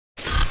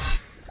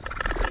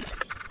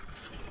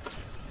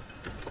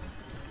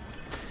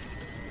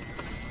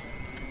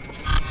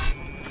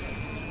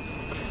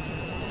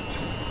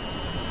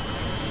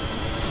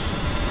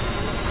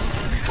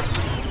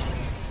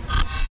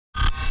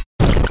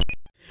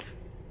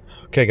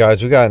Okay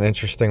guys, we got an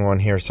interesting one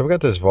here. So we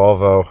got this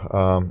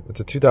Volvo, it's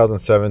a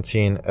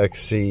 2017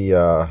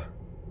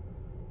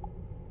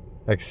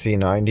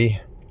 XC90,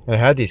 and it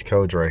had these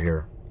codes right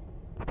here.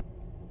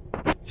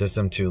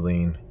 System 2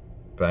 lean,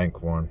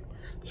 bank 1.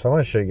 So I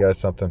want to show you guys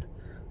something.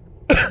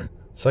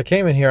 So I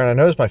came in here and I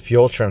noticed my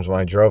fuel trims when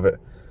I drove it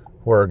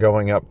were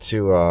going up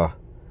to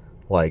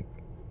like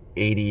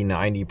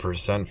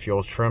 80-90%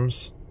 fuel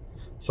trims.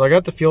 So I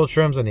got the fuel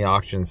trims and the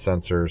oxygen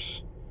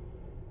sensors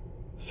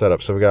set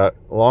up. So we got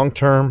long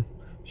term,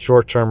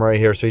 short term right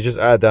here. So you just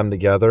add them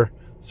together.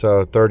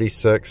 So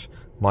 36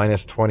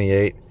 minus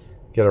 28,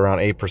 get around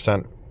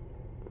 8%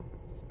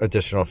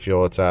 additional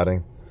fuel it's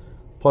adding.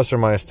 Plus or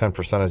minus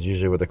 10% is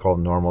usually what they call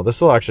normal. This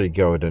will actually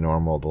go to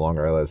normal the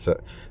longer I let it sit.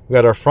 We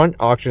got our front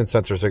oxygen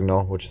sensor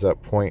signal, which is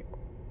at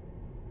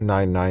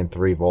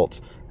 0.993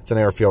 volts. It's an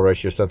air fuel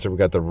ratio sensor. We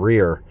got the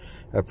rear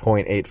at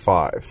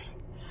 0.85.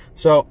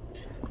 So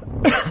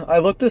I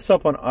looked this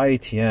up on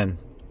IATN,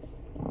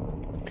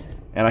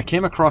 and I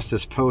came across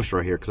this post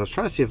right here because I was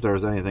trying to see if there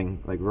was anything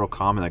like real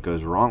common that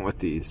goes wrong with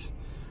these,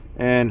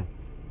 and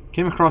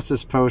came across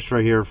this post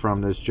right here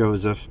from this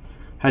Joseph.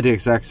 Had the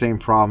exact same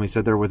problem. He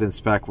said they're within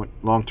spec.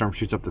 Long term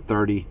shoots up to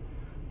 30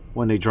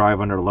 when they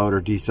drive under load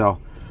or decel,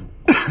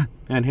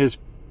 and his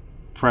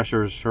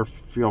pressures, her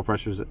fuel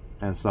pressures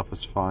and stuff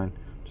was fine,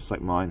 just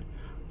like mine.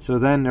 So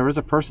then there was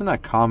a person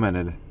that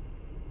commented,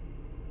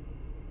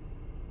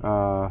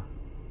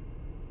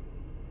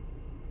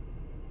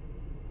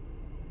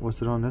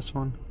 was it on this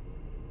one?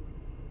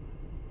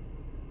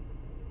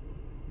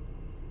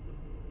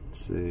 Let's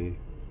see.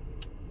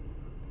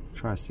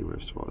 Try to see where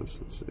this was.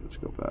 Let's see. Let's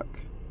go back.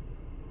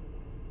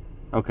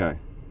 Okay.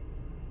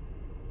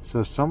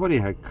 So somebody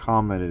had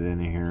commented in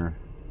here.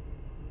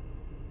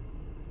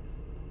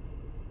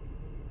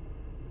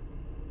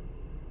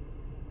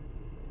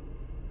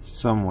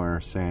 Somewhere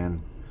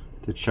saying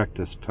to check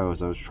this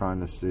post. I was trying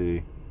to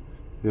see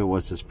who it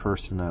was, this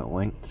person that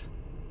linked.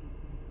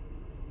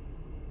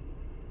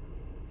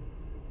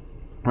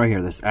 Right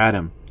here, this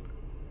Adam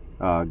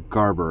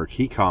Garberg,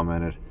 he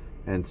commented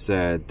and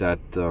said that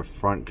the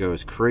front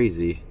goes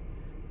crazy,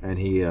 and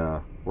he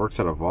works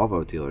at a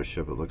Volvo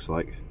dealership, it looks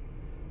like,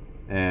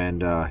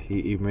 and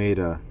he made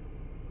a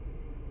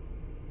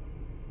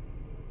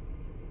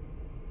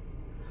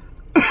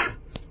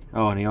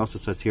oh, and he also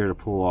says here to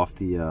pull off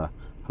the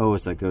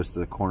hose that goes to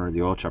the corner of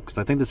the oil trap, because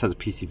I think this has a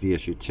PCV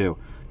issue too,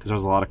 because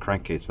there's a lot of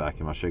crankcase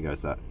vacuum. I'll show you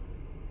guys that.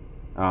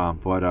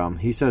 But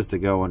he says to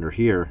go under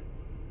here,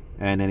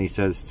 and then he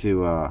says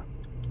to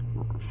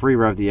free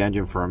rev the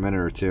engine for a minute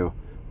or two,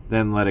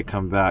 then let it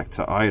come back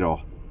to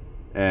idle,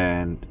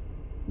 and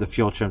the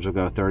fuel trims will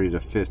go 30 to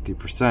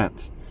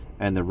 50%,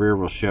 and the rear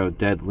will show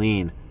dead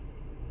lean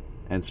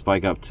and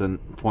spike up to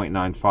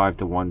 0.95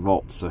 to 1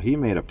 volt. So he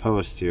made a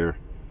post here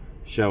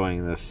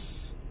showing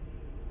this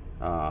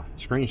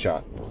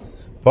screenshot,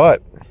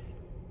 but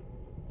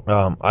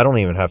I don't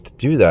even have to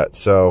do that.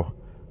 So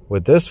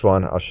with this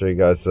one, I'll show you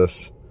guys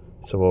this.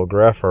 So we'll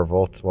graph our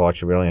volts. Well,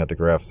 actually, we only have to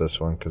graph this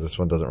one because this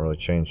one doesn't really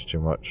change too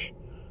much.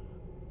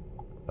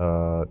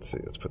 Let's see.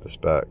 Let's put this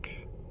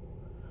back.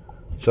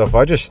 So if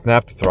I just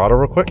snap the throttle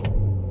real quick,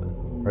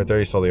 right there,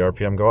 you saw the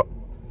RPM go up.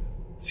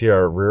 See,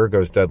 our rear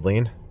goes dead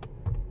lean,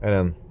 and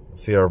then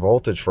see our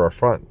voltage for our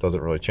front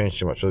doesn't really change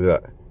too much. Look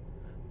at that.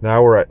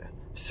 Now we're at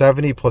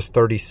 70 plus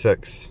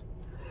 36.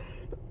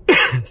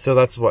 So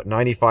that's what,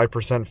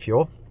 95%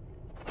 fuel.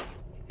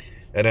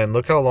 And then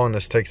look how long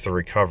this takes to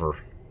recover.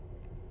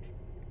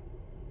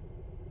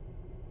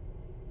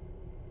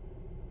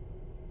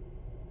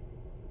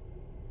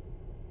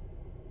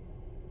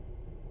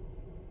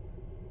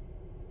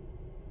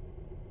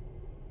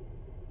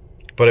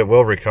 But it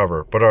will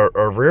recover. But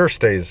our rear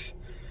stays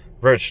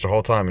rich the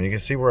whole time, and you can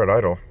see we're at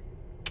idle.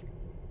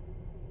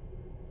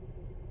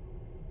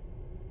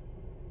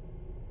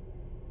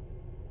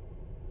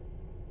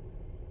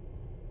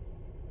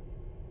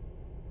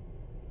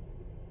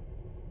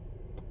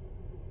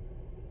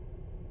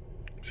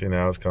 See,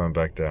 now it's coming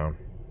back down.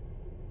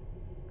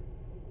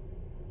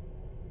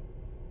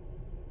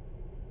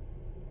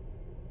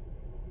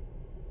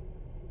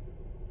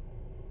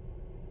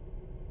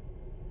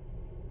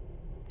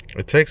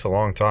 It takes a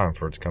long time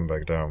for it to come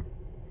back down.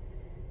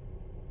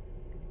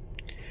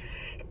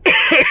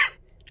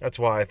 That's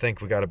why I think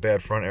we got a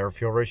bad front air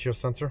fuel ratio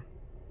sensor.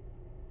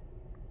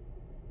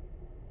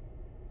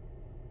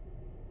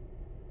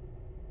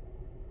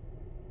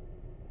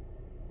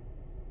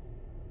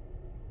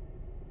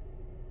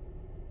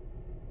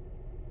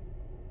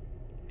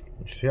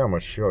 You see how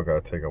much fuel I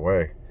got to take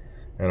away,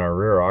 and our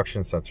rear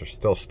oxygen sensor is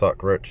still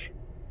stuck rich.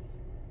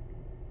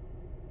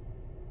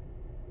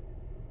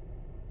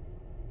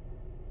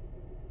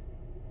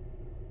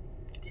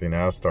 See,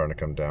 now it's starting to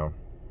come down.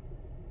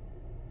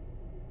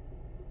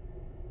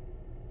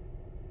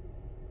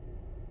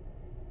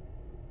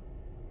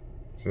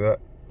 See that?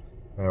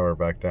 Now we're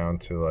back down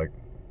to like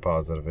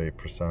positive 8%,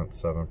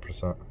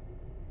 7%.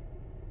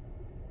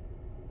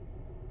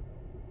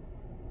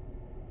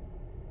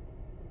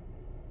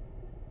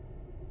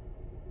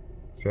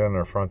 See that, and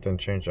our front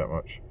didn't change that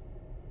much.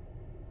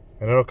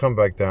 And it'll come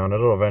back down.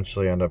 It'll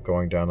eventually end up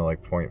going down to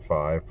like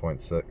 0.5,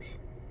 0.6.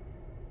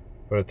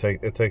 But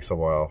it takes a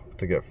while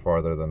to get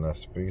farther than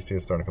this. But you can see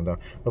it's starting to come down.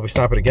 But if we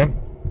snap it again,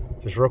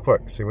 just real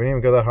quick. See, we didn't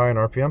even go that high in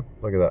RPM.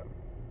 Look at that.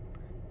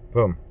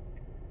 Boom.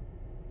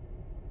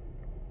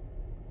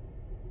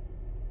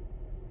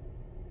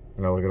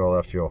 Now look at all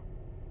that fuel.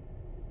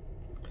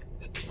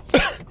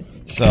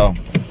 So,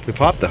 we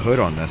popped the hood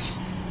on this.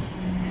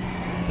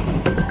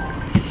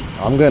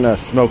 I'm gonna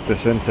smoke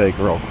this intake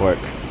real quick.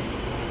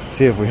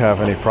 See if we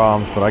have any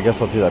problems, but I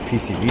guess I'll do that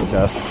PCV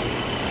test.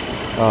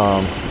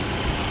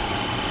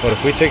 But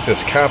if we take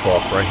this cap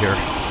off right here,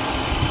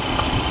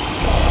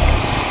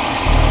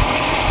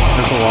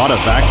 there's a lot of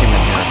vacuum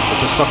in here. It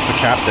just sucks the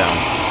cap down.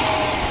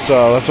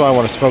 So that's why I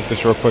want to smoke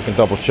this real quick and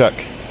double check.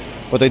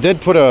 But they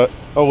did put a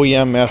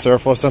OEM mass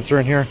airflow sensor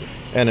in here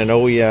and an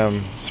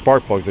OEM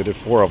spark plugs. They did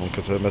 4 of them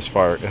because it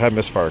had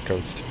misfire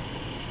codes.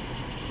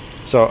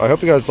 So I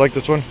hope you guys like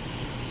this one.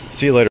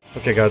 See you later.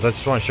 Okay guys, I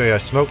just want to show you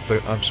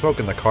I'm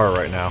smoking the car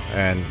right now,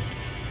 and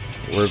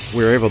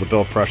we're able to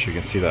build pressure. You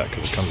can see that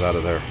because it comes out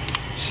of there.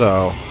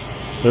 So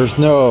there's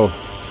no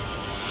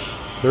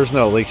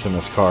leaks in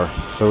this car.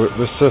 So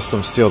this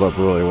system's sealed up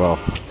really well,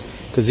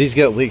 because these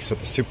get leaks at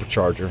the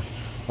supercharger.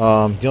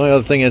 The only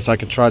other thing is I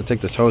could try to take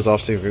this hose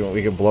off, see if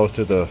we can blow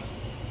through the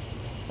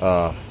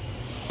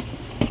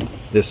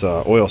this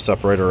oil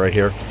separator right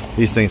here.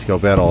 These things go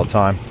bad all the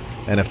time,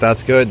 and if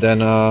that's good,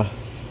 then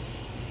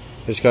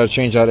just got to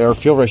change that air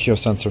fuel ratio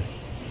sensor,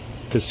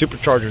 because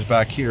supercharger's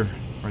back here.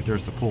 Right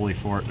there's the pulley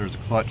for it. There's a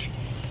clutch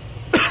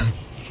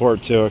for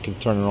it too. I can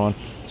turn it on.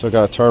 So I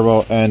got a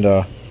turbo and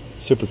a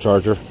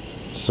supercharger.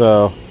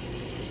 So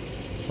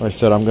like I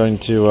said, I'm going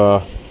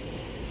to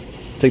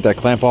take that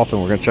clamp off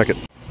and we're going to check it.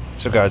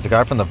 So guys, the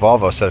guy from the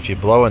Volvo said if you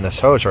blow in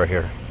this hose right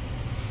here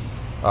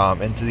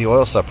into the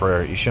oil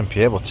separator, you shouldn't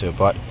be able to,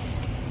 but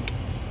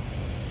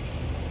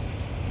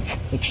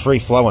it's free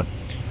flowing.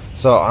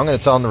 So I'm going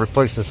to tell him to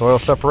replace this oil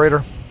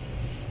separator,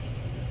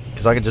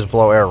 because I could just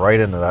blow air right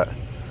into that.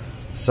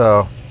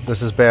 So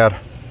this is bad,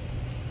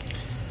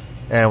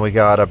 and we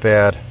got a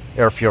bad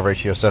air fuel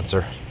ratio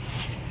sensor.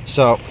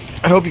 So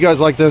I hope you guys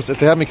like this. If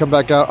they have me come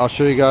back out, I'll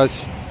show you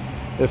guys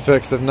it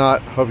fixed. If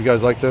not, hope you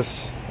guys like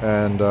this,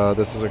 and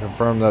this is a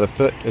confirm that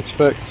it's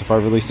fixed if I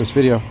release this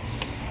video.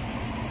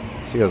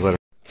 See you guys later.